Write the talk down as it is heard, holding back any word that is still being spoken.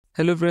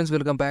Hello friends,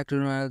 welcome back to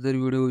another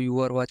video. You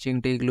are watching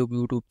Techlok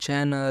YouTube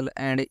channel,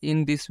 and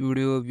in this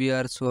video we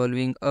are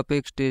solving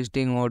Apex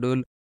testing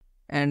module,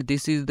 and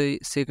this is the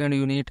second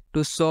unit.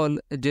 To solve,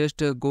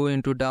 just go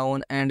into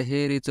down, and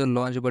here is a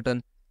launch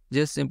button.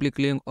 Just simply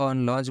click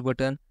on launch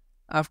button.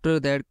 After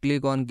that,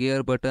 click on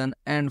gear button,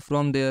 and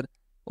from there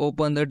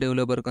open the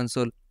developer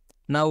console.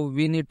 Now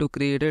we need to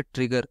create a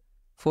trigger.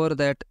 For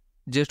that,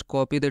 just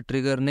copy the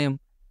trigger name.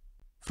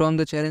 From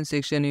the challenge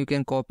section you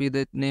can copy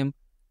that name.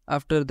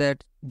 After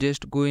that,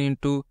 just go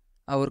into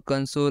our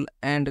console,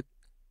 and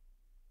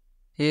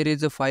here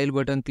is a file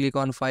button. Click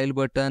on file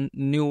button,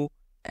 new,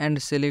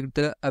 and select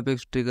the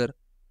Apex trigger.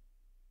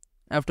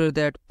 After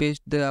that,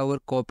 paste our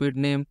copied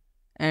name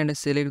and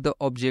select the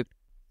object.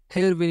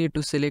 Here we need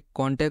to select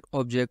contact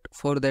object.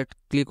 For that,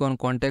 click on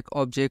contact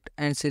object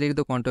and select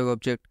the contact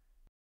object.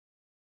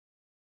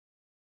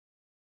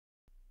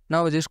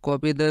 Now just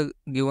copy the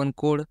given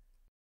code,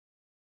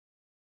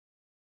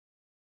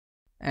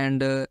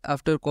 and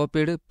after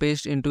copied,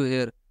 paste into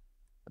here.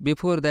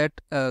 Before that,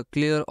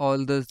 clear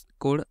all the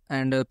code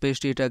and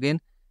paste it again,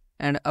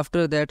 and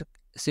after that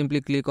simply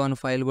click on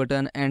file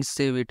button and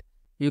save it.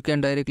 You can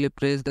directly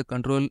press the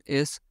Ctrl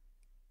S.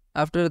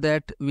 After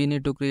that, we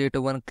need to create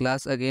one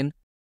class again.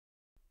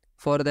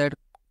 For that,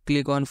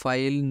 click on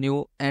file,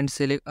 new, and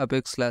select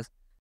Apex class.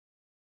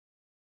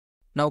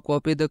 Now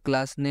copy the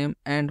class name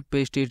and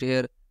paste it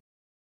here.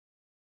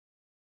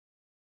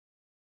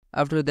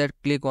 After that,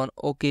 click on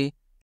OK,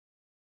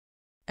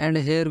 and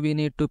here we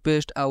need to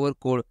paste our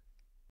code,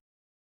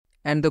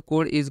 and the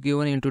code is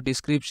given into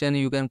description.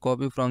 You can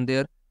copy from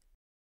there,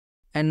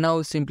 and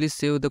now simply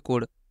save the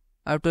code.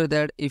 After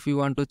that, if you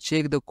want to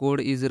check the code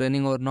is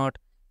running or not,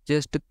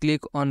 just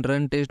click on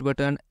run test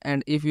button,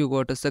 and if you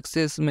got a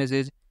success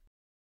message,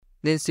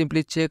 then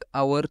simply check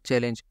our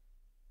challenge.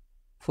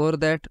 For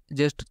that,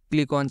 just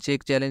click on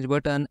check challenge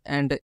button,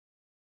 and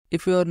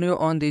if you are new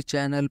on this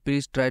channel,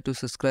 please try to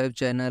subscribe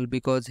channel,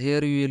 because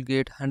here you will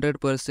get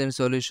 100%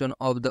 solution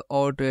of the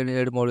all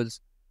Trailhead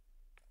models.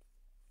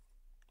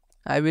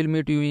 I will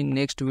meet you in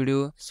next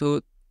video.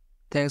 So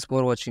thanks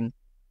for watching.